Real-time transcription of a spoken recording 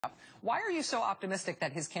Why are you so optimistic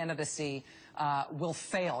that his candidacy will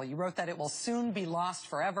fail? You wrote that it will soon be lost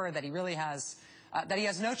forever, that he really has, that he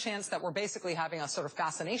has no chance, that we're basically having a sort of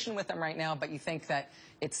fascination with him right now, but you think that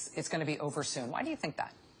it's going to be over soon. Why do you think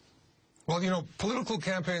that? Well, you know, political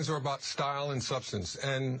campaigns are about style and substance,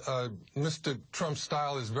 and Mr. Trump's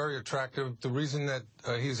style is very attractive. The reason that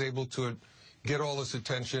he's able to get all this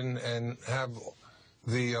attention and have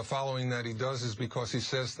the following that he does is because he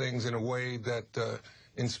says things in a way that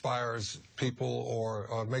inspires people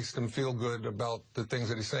or makes them feel good about the things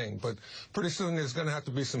that he's saying. But pretty soon there's going to have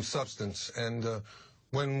to be some substance. And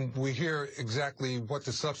when we hear exactly what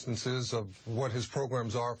the substance is of what his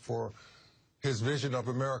programs are for his vision of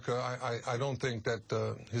America, I don't think that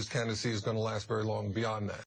his candidacy is going to last very long beyond that.